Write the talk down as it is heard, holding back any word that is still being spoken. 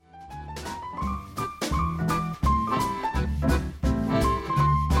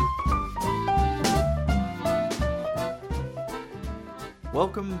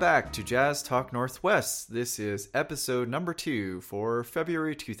Welcome back to Jazz Talk Northwest. This is episode number 2 for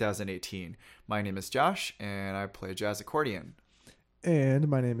February 2018. My name is Josh, and I play jazz accordion. And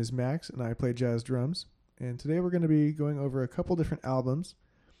my name is Max, and I play jazz drums. And today we're going to be going over a couple different albums.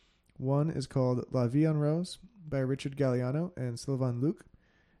 One is called La Vie en Rose by Richard Galliano and Sylvain Luc.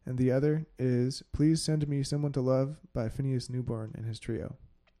 And the other is Please Send Me Someone to Love by Phineas Newborn and his trio.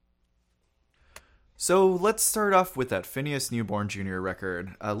 So let's start off with that Phineas Newborn Jr.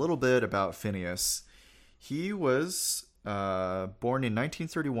 record. A little bit about Phineas. He was born in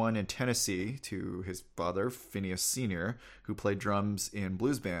 1931 in Tennessee to his father, Phineas Sr., who played drums in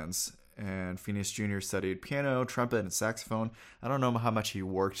blues bands. And Phineas Jr. studied piano, trumpet, and saxophone. I don't know how much he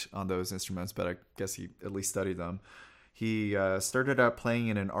worked on those instruments, but I guess he at least studied them. He started out playing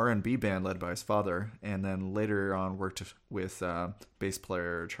in an R&B band led by his father, and then later on worked with bass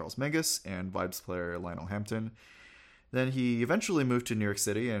player Charles Mingus and vibes player Lionel Hampton. Then he eventually moved to New York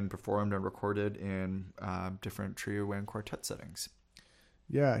City and performed and recorded in different trio and quartet settings.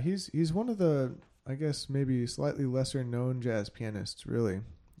 Yeah, he's one of the, I guess, maybe slightly lesser known jazz pianists, really,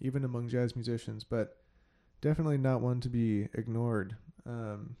 even among jazz musicians, but definitely not one to be ignored.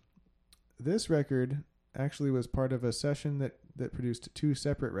 This record actually was part of a session that produced 2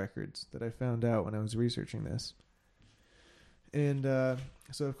 separate records that I found out when I was researching this. And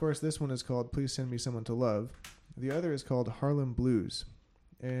so, of course, this one is called Please Send Me Someone to Love. The other is called Harlem Blues.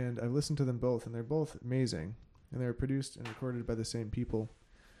 And I've listened to them both, and they're both amazing. And they're produced and recorded by the same people,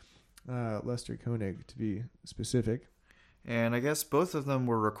 Lester Koenig, to be specific. And I guess both of them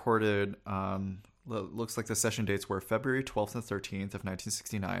were recorded, looks like the session dates were February 12th and 13th of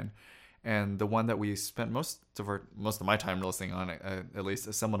 1969. And the one that we spent most of my time listening on, at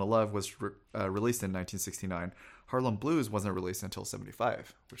least, Someone to Love, was released in 1969. Harlem Blues wasn't released until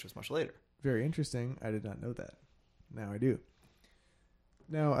 75, which was much later. Very interesting. I did not know that. Now I do.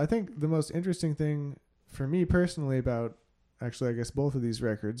 Now, I think the most interesting thing for me personally about, actually, I guess both of these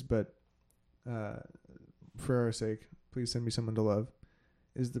records, but for our sake, Please Send Me Someone to Love,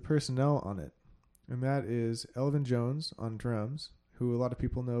 is the personnel on it. And that is Elvin Jones on drums, who a lot of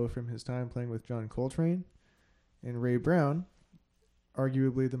people know from his time playing with John Coltrane, and Ray Brown,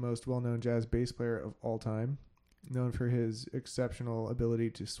 arguably the most well-known jazz bass player of all time, known for his exceptional ability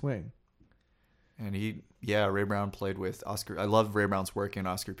to swing. And Ray Brown played with Oscar. I love Ray Brown's work in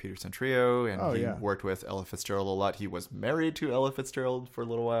Oscar Peterson Trio, and worked with Ella Fitzgerald a lot. He was married to Ella Fitzgerald for a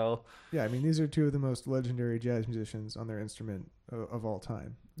little while. Yeah, I mean, these are 2 of the most legendary jazz musicians on their instrument of all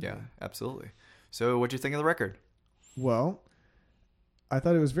time. Yeah, absolutely. So what'd you think of the record? Well, I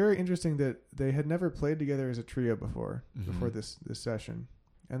thought it was very interesting that they had never played together as a trio before this session.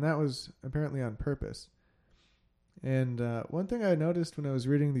 And that was apparently on purpose. And one thing I noticed when I was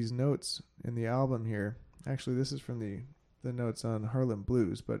reading these notes in the album here, actually this is from the notes on Harlem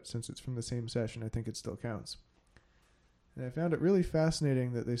Blues, but since it's from the same session, I think it still counts. And I found it really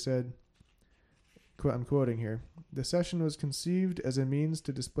fascinating that they said, I'm quoting here, "The session was conceived as a means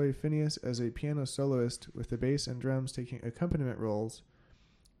to display Phineas as a piano soloist with the bass and drums taking accompaniment roles,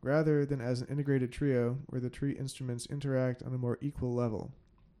 rather than as an integrated trio where the 3 instruments interact on a more equal level.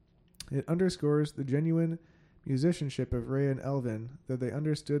 It underscores the genuine musicianship of Ray and Elvin, that they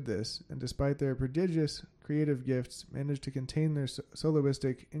understood this, and despite their prodigious creative gifts, managed to contain their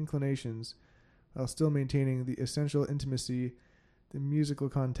soloistic inclinations while still maintaining the essential intimacy the musical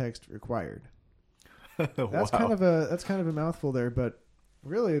context required." That's Wow. That's kind of a mouthful there, but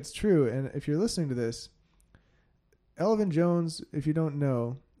really it's true. And if you're listening to this, Elvin Jones, if you don't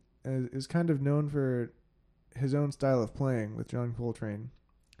know, is kind of known for his own style of playing with John Coltrane,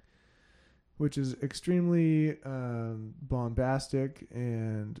 which is extremely bombastic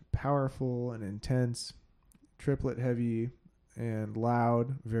and powerful and intense, triplet heavy and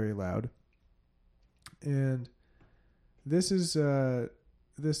loud, very loud. And this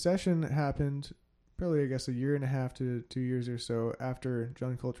session happened probably, I guess, 1.5 to 2 years or so after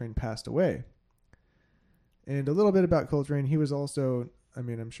John Coltrane passed away. And a little bit about Coltrane, he was also, I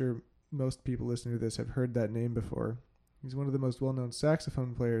mean, I'm sure most people listening to this have heard that name before. He's one of the most well-known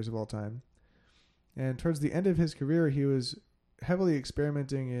saxophone players of all time. And towards the end of his career, he was heavily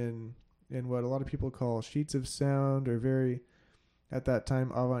experimenting in what a lot of people call sheets of sound, or very, at that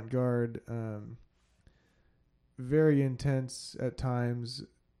time, avant-garde, very intense at times,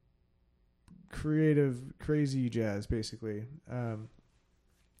 creative, crazy jazz, basically.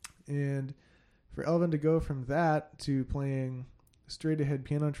 And for Elvin to go from that to playing straight ahead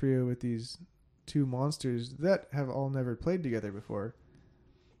piano trio with these 2 monsters that have all never played together before,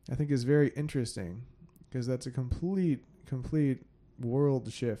 I think is very interesting, because that's a complete world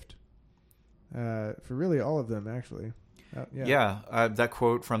shift for really all of them, actually. That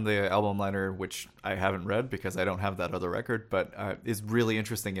quote from the album liner, which I haven't read because I don't have that other record, but is really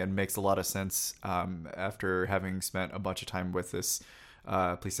interesting and makes a lot of sense after having spent a bunch of time with this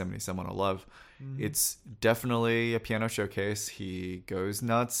Please Send Me Someone to Love. Mm-hmm. It's definitely a piano showcase. He goes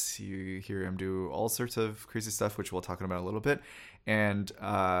nuts. You hear him do all sorts of crazy stuff, which we'll talk about in a little bit. And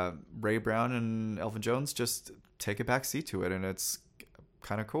Ray Brown and Elvin Jones just take a back seat to it, and it's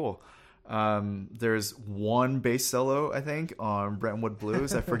kind of cool. There's one bass solo, I think, on Brentwood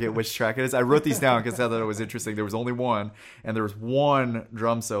Blues. I forget which track it is. I wrote these down because I thought it was interesting. There was only one, and there was one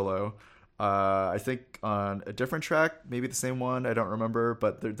drum solo. I think on a different track, maybe the same one. I don't remember,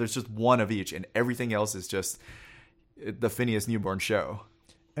 but there's just one of each, and everything else is just the Phineas Newborn show.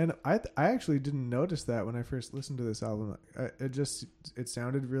 And I actually didn't notice that when I first listened to this album. It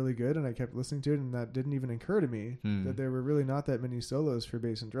sounded really good, and I kept listening to it, and that didn't even occur to me that there were really not that many solos for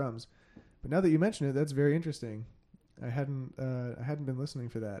bass and drums. But now that you mention it, that's very interesting. I hadn't been listening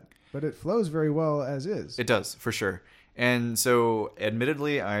for that, but it flows very well as is. It does, for sure. And so,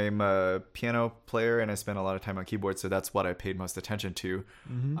 admittedly, I'm a piano player, and I spend a lot of time on keyboards, so that's what I paid most attention to.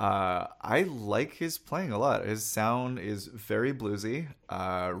 Mm-hmm. I like his playing a lot. His sound is very bluesy.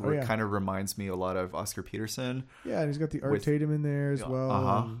 Kind of reminds me a lot of Oscar Peterson. Yeah, and he's got the Art Tatum in there as well.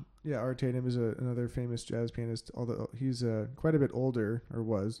 Uh-huh. Art Tatum is another famous jazz pianist, although he's quite a bit older, or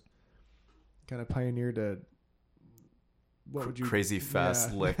was. Kind of pioneered crazy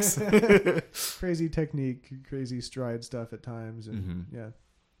fast licks, crazy technique, crazy stride stuff at times, and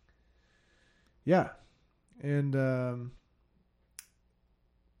and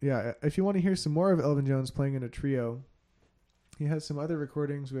if you want to hear some more of Elvin Jones playing in a trio, he has some other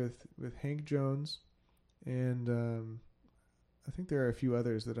recordings with Hank Jones, and I think there are a few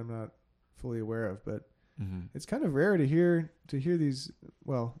others that I'm not fully aware of, but it's kind of rare to hear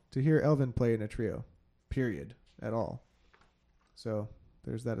Elvin play in a trio, period, at all. So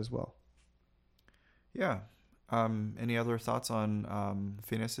there's that as well. Yeah. Any other thoughts on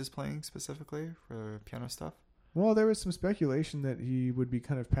Phineas's playing specifically for piano stuff? Well, there was some speculation that he would be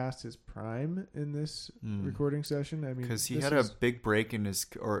kind of past his prime in this recording session. I mean, because he had a big break in his,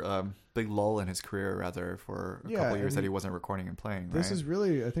 big lull in his career, rather, for a couple of years that he wasn't recording and playing. Right? This is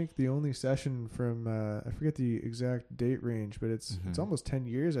really, I think, the only session from I forget the exact date range, but it's almost 10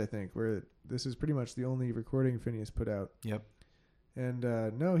 years, I think, where this is pretty much the only recording Phineas put out. Yep. And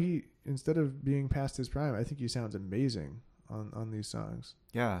he, instead of being past his prime, I think he sounds amazing on these songs.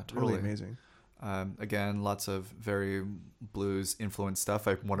 Yeah, totally really amazing. Again, lots of very blues influenced stuff.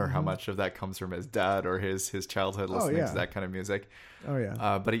 I wonder how much of that comes from his dad or his childhood listening to that kind of music. Oh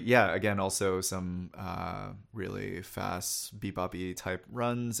yeah. But again, also some really fast bebop-y type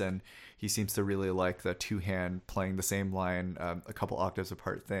runs, and he seems to really like the two-hand playing the same line a couple octaves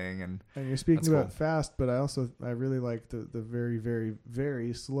apart thing. And you're speaking about fast, but I really like the very, very,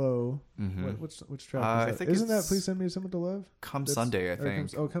 very slow. Which track is that? I think Isn't that Please Send Me Someone to Love? Come Sunday, I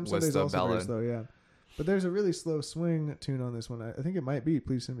think. Come Sunday is also very slow, yeah. But there's a really slow swing tune on this one. I think it might be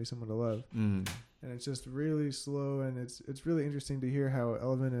Please Send Me Someone to Love. And it's just really slow, and it's really interesting to hear how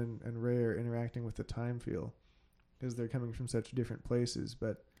Elvin and Ray are interacting with the time feel, because they're coming from such different places,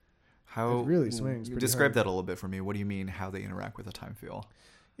 but it really swings pretty describe hard. that a little bit for me. What do you mean how they interact with the time feel?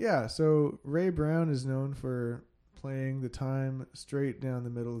 Yeah, so Ray Brown is known for playing the time straight down the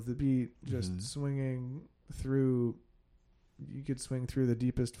middle of the beat, just swinging through. You could swing through the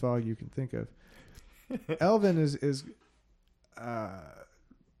deepest fog you can think of. Elvin is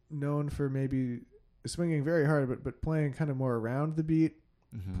known for maybe swinging very hard, but playing kind of more around the beat,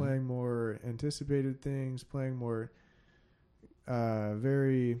 playing more anticipated things, playing more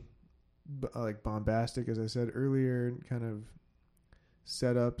very like bombastic, as I said earlier, kind of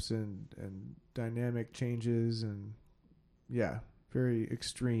setups and dynamic changes, and very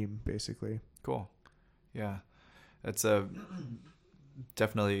extreme, basically. Cool. Yeah, it's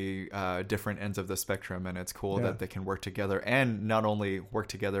definitely different ends of the spectrum, and it's cool that they can work together, and not only work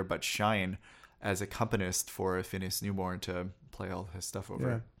together but shine as accompanist for Phineas Newborn to play all his stuff over.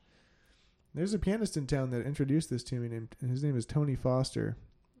 Yeah. There's a pianist in town that introduced this to me, his name is Tony Foster,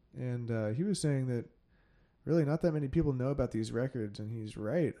 and he was saying that really not that many people know about these records, and he's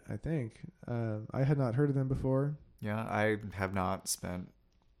right, I think. I had not heard of them before. Yeah, I have not spent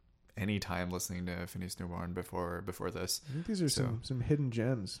any time listening to Phineas Newborn before this. I think these are some hidden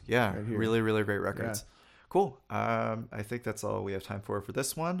gems. Yeah, right here. Really, really great records. Yeah. Cool. I think that's all we have time for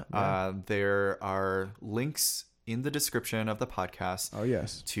this one. Yeah. There are links in the description of the podcast. Oh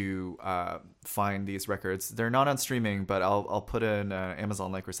yes. To find these records. They're not on streaming, but I'll put in an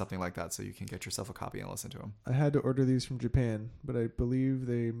Amazon link or something like that, so you can get yourself a copy and listen to them. I had to order these from Japan, but I believe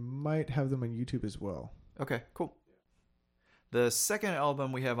they might have them on YouTube as well. Okay. Cool. The second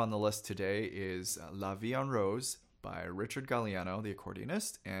album we have on the list today is La Vie en Rose by Richard Galliano, the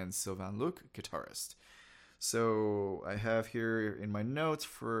accordionist, and Sylvain Luc, guitarist. So I have here in my notes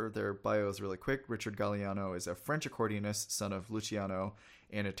for their bios really quick. Richard Galliano is a French accordionist, son of Luciano,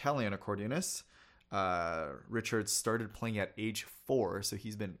 and Italian accordionist. Richard started playing at age 4, so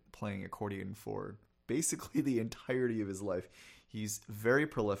he's been playing accordion for basically the entirety of his life. He's very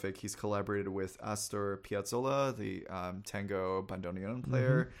prolific. He's collaborated with Astor Piazzolla, the tango bandoneon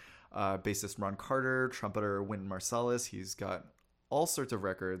player, bassist Ron Carter, trumpeter Wynton Marsalis. He's got all sorts of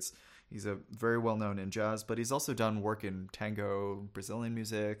records. He's a very well-known in jazz, but he's also done work in tango, Brazilian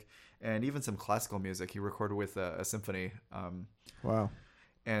music, and even some classical music. He recorded with a symphony. Wow.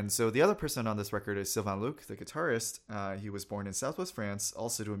 And so the other person on this record is Sylvain Luc, the guitarist. He was born in Southwest France,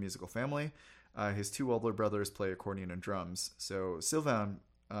 also to a musical family. His 2 older brothers play accordion and drums. So Sylvain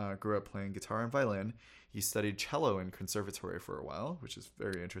grew up playing guitar and violin. He studied cello in conservatory for a while, which is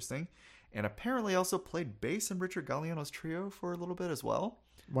very interesting. And apparently also played bass in Richard Galliano's trio for a little bit as well.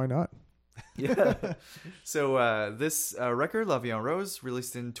 Why not? Yeah. So this record, La Vie en Rose,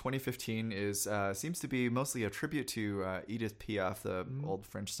 released in 2015, seems to be mostly a tribute to Edith Piaf, the old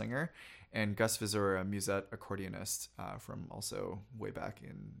French singer, and Gus Viseur, a musette accordionist from also way back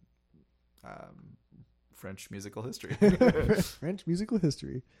in French musical history. French musical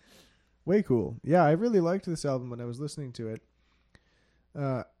history. Way cool. Yeah, I really liked this album when I was listening to it.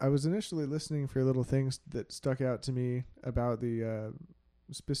 I was initially listening for little things that stuck out to me about the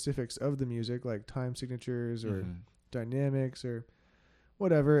specifics of the music, like time signatures or dynamics or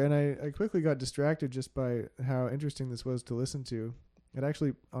whatever, and I quickly got distracted just by how interesting this was to listen to. It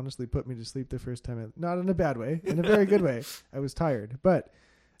actually honestly put me to sleep the first time. Not in a bad way, in a very good way. I was tired, but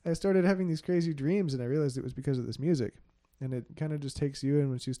I started having these crazy dreams, and I realized it was because of this music. And it kind of just takes you in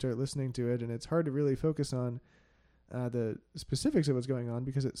once you start listening to it, and it's hard to really focus on the specifics of what's going on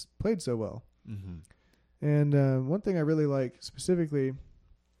because it's played so well. And one thing I really like specifically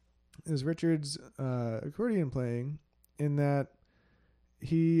is Richard's accordion playing, in that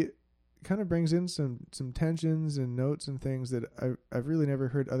he kind of brings in some tensions and notes and things that I've really never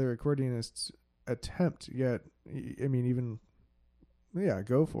heard other accordionists attempt yet. I mean, even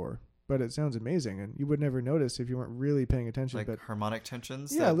go for. But it sounds amazing, and you would never notice if you weren't really paying attention. Like but harmonic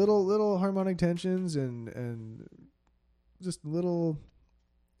tensions? Yeah, little harmonic tensions and just little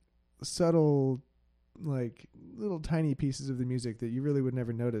subtle, like little tiny pieces of the music that you really would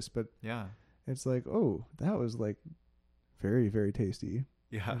never notice. But yeah, it's like, oh, that was like very, very tasty.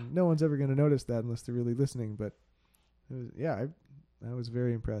 Yeah. And no one's ever going to notice that unless they're really listening. But it was, I was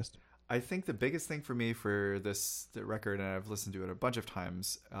very impressed. I think the biggest thing for me for the record, and I've listened to it a bunch of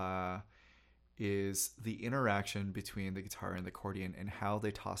times, is the interaction between the guitar and the accordion and how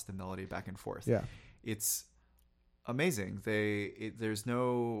they toss the melody back and forth. Yeah, it's amazing. There's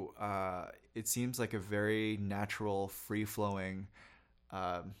no. It seems like a very natural, free-flowing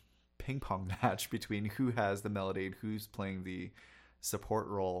ping pong match between who has the melody and who's playing the support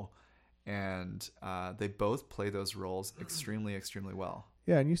role, and they both play those roles extremely, extremely well.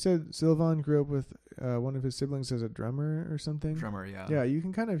 Yeah, and you said Sylvain grew up with one of his siblings as a drummer or something? Drummer, yeah. Yeah, you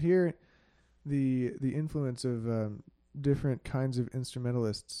can kind of hear the influence of different kinds of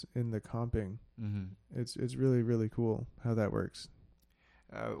instrumentalists in the comping. It's really, really cool how that works.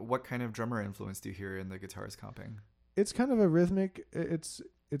 What kind of drummer influence do you hear in the guitar's comping? It's kind of a rhythmic. It's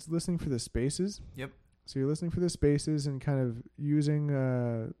listening for the spaces. Yep. So you're listening for the spaces and kind of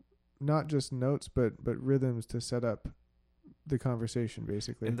using not just notes but rhythms to set up the conversation,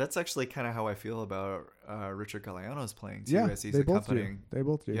 basically. And that's actually kind of how I feel about Richard Galliano's playing too, as he's they both accompanying. do. They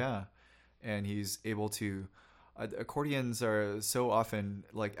both do. Yeah, and he's able to. Accordions are so often,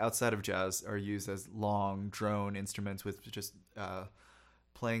 like outside of jazz, are used as long drone instruments with just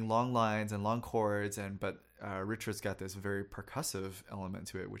playing long lines and long chords, but Richard's got this very percussive element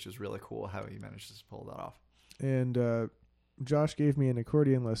to it, which is really cool how he manages to pull that off. And Josh gave me an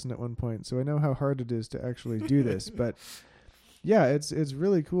accordion lesson at one point, so I know how hard it is to actually do this. But yeah, it's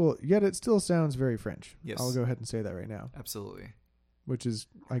really cool. Yet it still sounds very French. Yes. I'll go ahead and say that right now. Absolutely. Which is,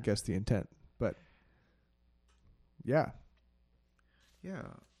 I guess, the intent. But yeah. Yeah.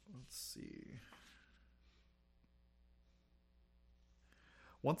 Let's see.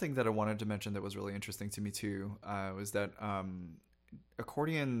 One thing that I wanted to mention that was really interesting to me too was that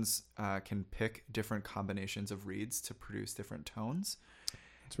accordions can pick different combinations of reeds to produce different tones.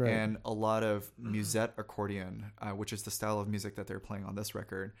 That's right. And a lot of musette accordion, which is the style of music that they're playing on this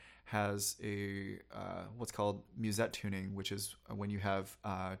record, has a what's called musette tuning, which is when you have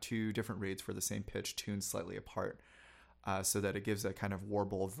two different reeds for the same pitch tuned slightly apart, so that it gives a kind of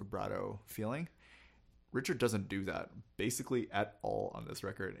warble vibrato feeling. Richard doesn't do that basically at all on this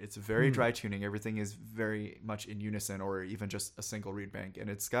record. It's very dry tuning. Everything is very much in unison, or even just a single reed bank. And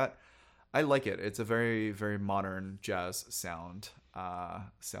I like it. It's a very, very modern jazz sound. It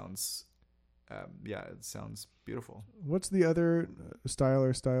sounds beautiful. What's the other style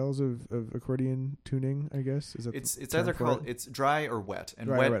or styles of accordion tuning, I guess? Is that it's either called it's dry or wet. And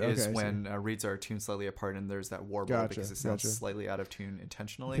dry wet or wet. is Okay, when reeds are tuned slightly apart and there's that warble because it sounds slightly out of tune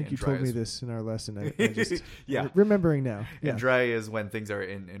intentionally. I think and you dry told me this in our lesson. I just yeah. Remembering now. Yeah. And dry is when things are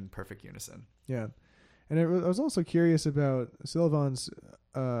in perfect unison. Yeah. And I was also curious about Sylvan's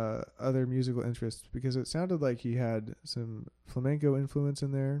other musical interests, because it sounded like he had some flamenco influence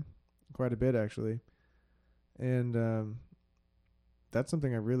in there, quite a bit actually. And that's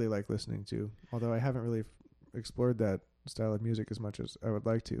something I really like listening to, although I haven't really explored that style of music as much as I would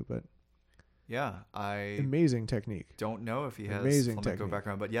like to. But yeah, I amazing technique. Don't know if he has amazing flamenco technique.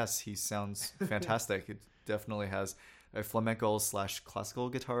 background, but yes, he sounds fantastic. It definitely has a flamenco/classical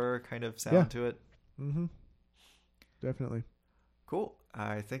guitar kind of sound to it. Mm-hmm. Definitely. Cool.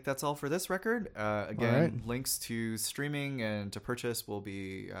 I think that's all for this record. Again, links to streaming and to purchase will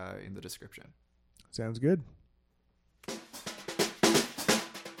be in the description. Sounds good.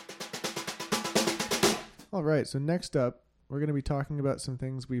 All right, so next up, we're going to be talking about some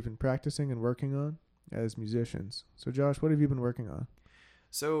things we've been practicing and working on as musicians. So Josh, what have you been working on?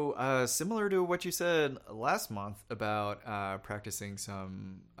 So similar to what you said last month about practicing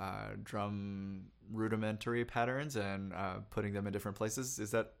some drum rudimentary patterns and putting them in different places,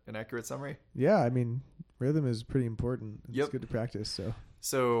 is that an accurate summary? Yeah, I mean, rhythm is pretty important. It's Yep. good to practice.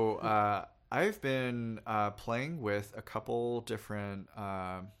 So I've been playing with a couple different,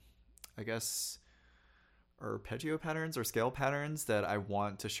 arpeggio patterns or scale patterns that I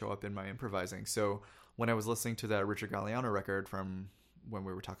want to show up in my improvising. So when I was listening to that Richard Galliano record from when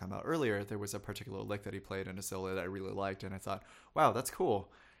we were talking about earlier, there was a particular lick that he played in a solo that I really liked, and I thought, wow, that's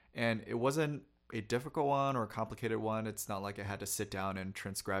cool. And it wasn't a difficult one or a complicated one. It's not like I had to sit down and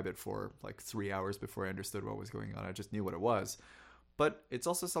transcribe it for like 3 hours before I understood what was going on. I just knew what it was. But it's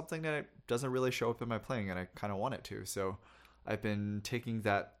also something that doesn't really show up in my playing, and I kind of want it to. So I've been taking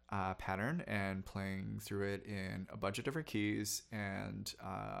that pattern and playing through it in a bunch of different keys, and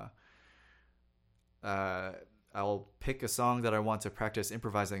I'll pick a song that I want to practice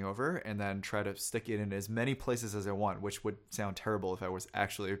improvising over and then try to stick it in as many places as I want, which would sound terrible if I was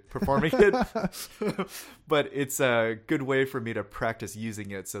actually performing it. But it's a good way for me to practice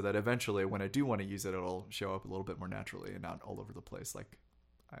using it so that eventually when I do want to use it, it'll show up a little bit more naturally and not all over the place like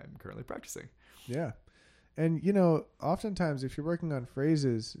I'm currently practicing. Yeah. And, oftentimes if you're working on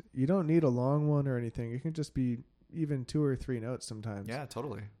phrases, you don't need a long one or anything. It can just be even 2 or 3 notes sometimes. Yeah,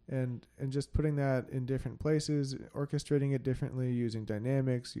 totally. And just putting that in different places, orchestrating it differently, using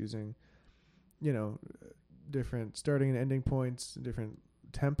dynamics, using, different starting and ending points, different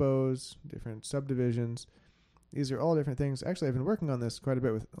tempos, different subdivisions. These are all different things. Actually, I've been working on this quite a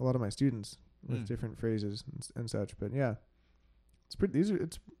bit with a lot of my students with different phrases and such. But yeah, it's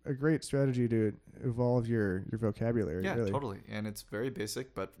a great strategy to evolve your vocabulary. Yeah, really. Totally. And it's very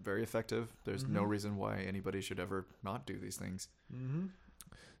basic, but very effective. There's no reason why anybody should ever not do these things. Mm-hmm.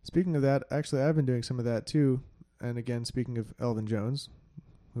 Speaking of that, actually, I've been doing some of that too. And again, speaking of Elvin Jones,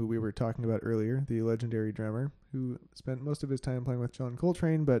 who we were talking about earlier, the legendary drummer who spent most of his time playing with John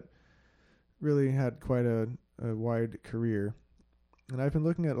Coltrane, but really had quite a wide career. And I've been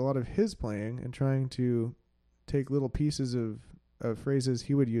looking at a lot of his playing and trying to take little pieces of phrases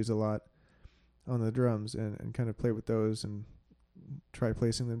he would use a lot on the drums and kind of play with those and try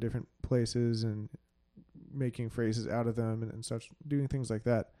placing them different places and making phrases out of them and such, doing things like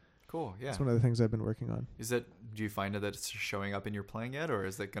that. Cool, yeah. That's one of the things I've been working on. Do you find that it's showing up in your playing yet, or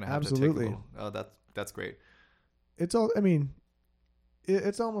is it going to have Absolutely. to take a little... Oh, that's great. It's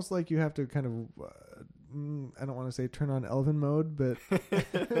almost like you have to kind of, I don't want to say turn on Elvin mode, but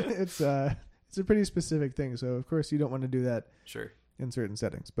it's a pretty specific thing. So of course you don't want to do that in certain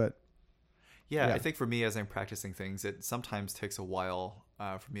settings, but yeah, I think for me, as I'm practicing things, it sometimes takes a while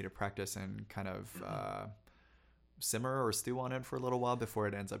for me to practice and kind of simmer or stew on it for a little while before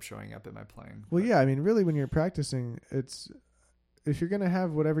it ends up showing up in my playing. Well, yeah, I mean, really when you're practicing, if you're going to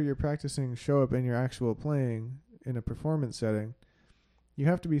have whatever you're practicing show up in your actual playing in a performance setting, you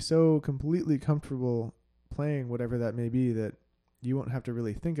have to be so completely comfortable playing whatever that may be that you won't have to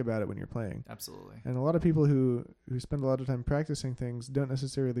really think about it when you're playing. Absolutely. And a lot of people who spend a lot of time practicing things don't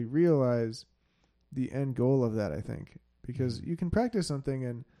necessarily realize the end goal of that, I think. Because you can practice something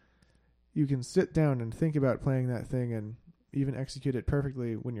and you can sit down and think about playing that thing and even execute it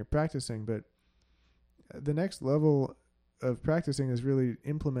perfectly when you're practicing. But the next level of practicing is really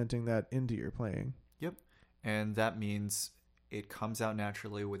implementing that into your playing. Yep. And that means it comes out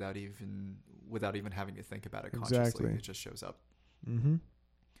naturally without even having to think about it consciously. Exactly. It just shows up. Mm-hmm.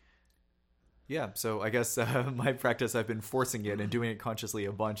 Yeah, so I guess my practice, I've been forcing it and doing it consciously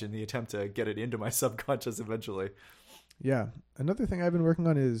a bunch in the attempt to get it into my subconscious eventually. Yeah. Another thing I've been working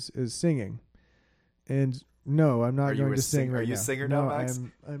on is singing. And no, I'm not going to sing right now. Are you a singer now, Max?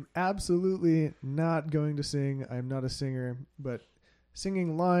 I'm absolutely not going to sing. I'm not a singer, but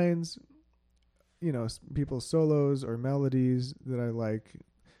singing lines, you know, people's solos or melodies that I like,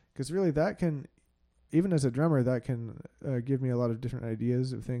 because really that can, even as a drummer, that can give me a lot of different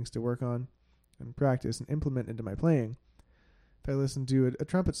ideas of things to work on and practice and implement into my playing. If I listen to a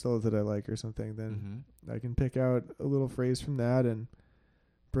trumpet solo that I like or something, then I can pick out a little phrase from that and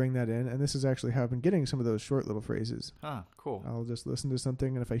bring that in. And this is actually how I've been getting some of those short little phrases. Ah, cool. I'll just listen to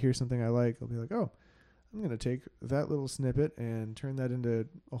something, and if I hear something I like, I'll be like, oh, I'm going to take that little snippet and turn that into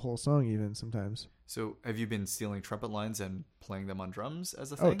a whole song even sometimes. So have you been stealing trumpet lines and playing them on drums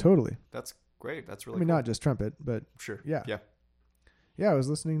as a thing? Oh, totally. That's great. That's really I mean, cool. not just trumpet, but Sure. yeah. Yeah. Yeah, I was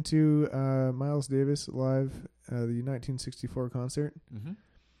listening to Miles Davis live, the 1964 concert. Mm-hmm.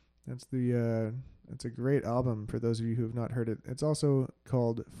 It's a great album for those of you who have not heard it. It's also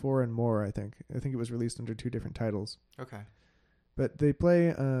called Four and More, I think. I think it was released under 2 different titles. Okay. But they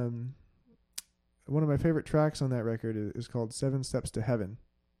play one of my favorite tracks on that record is called 7 Steps to Heaven.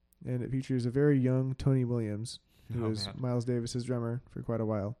 And it features a very young Tony Williams, who was Miles Davis's drummer for quite a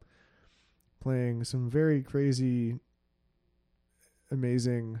while, playing some very crazy,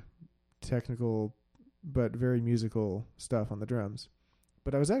 amazing, technical, but very musical stuff on the drums.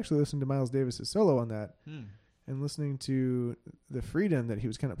 But I was actually listening to Miles Davis's solo on that and listening to the freedom that he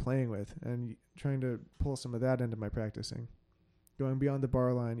was kind of playing with and trying to pull some of that into my practicing, going beyond the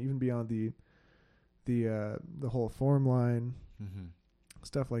bar line, even beyond the whole form line,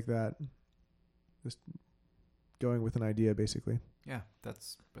 stuff like that. Just going with an idea, basically. Yeah,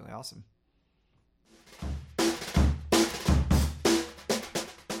 that's really awesome.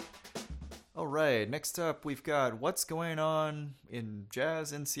 All right, next up we've got what's going on in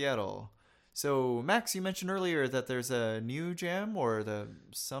jazz in Seattle. So, Max, you mentioned earlier that there's a new jam or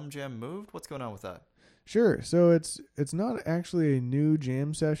some jam moved. What's going on with that? Sure. So it's not actually a new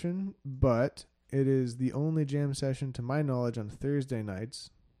jam session, but it is the only jam session to my knowledge on Thursday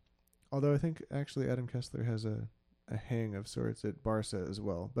nights. Although I think actually Adam Kessler has a hang of sorts at Barca as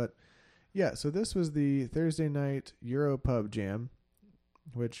well. But yeah, so this was the Thursday night Europub jam,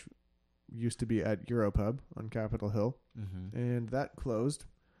 which used to be at Europub on Capitol Hill, and that closed.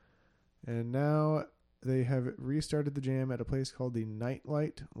 And now they have restarted the jam at a place called the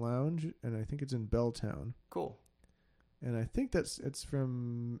Nightlight Lounge, and I think it's in Belltown. Cool. And I think it's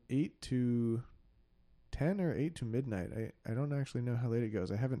from 8 to 10 or 8 to midnight. I don't actually know how late it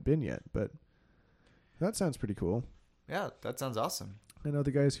goes. I haven't been yet, but that sounds pretty cool. Yeah, that sounds awesome. I know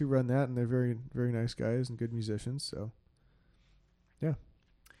the guys who run that, and they're very, very nice guys and good musicians, so yeah.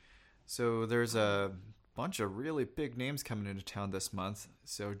 So there's a bunch of really big names coming into town this month.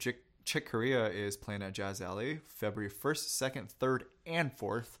 So Chick Corea is playing at Jazz Alley February 1st, 2nd, 3rd, and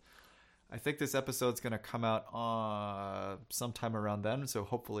 4th. I think this episode's going to come out sometime around then. So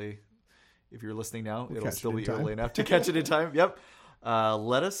hopefully, if you're listening now, it'll still be early enough to catch it in time. Yep.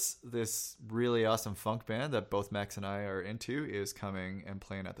 Lettuce, this really awesome funk band that both Max and I are into, is coming and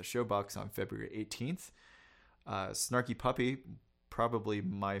playing at the Showbox on February 18th. Snarky Puppy, probably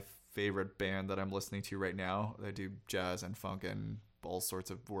my favorite band that I'm listening to right now. They do jazz and funk and all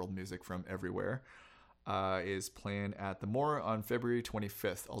sorts of world music from everywhere. Is playing at the Moore on February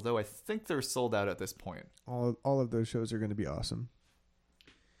 25th, although I think they're sold out at this point. All of those shows are going to be awesome.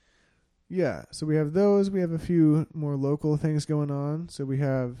 Yeah, so we have those. We have a few more local things going on. So we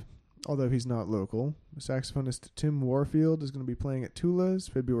have, although he's not local, saxophonist Tim Warfield is going to be playing at Tula's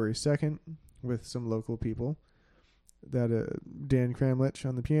February 2nd with some local people. That Dan Kramlich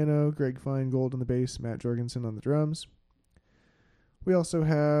on the piano, Greg Feingold on the bass, Matt Jorgensen on the drums. We also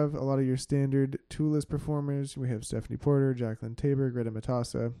have a lot of your standard Tula's performers. We have Stephanie Porter, Jacqueline Tabor, Greta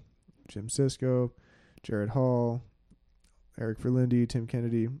Matassa, Jim Sisko, Jared Hall, Eric Verlinde, Tim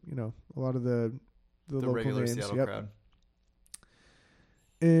Kennedy. You know, a lot of the local regular names. Seattle crowd.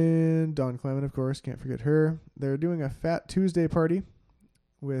 And Dawn Clement, of course, can't forget her. They're doing a Fat Tuesday party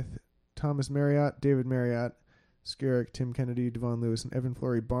with Thomas Marriott, David Marriott, Skerrick, Tim Kennedy, Devon Lewis, and Evan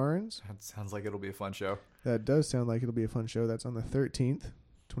Flory Barnes. That sounds like it'll be a fun show. That does sound like it'll be a fun show. That's on the 13th,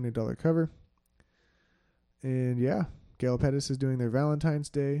 $20 cover. And yeah, Gail Pettis is doing their Valentine's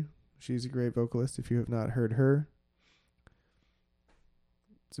Day. She's a great vocalist if you have not heard her.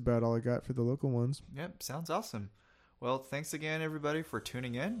 It's about all I got for the local ones. Yep, sounds awesome. Well, thanks again, everybody, for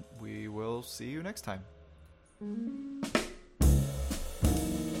tuning in. We will see you next time.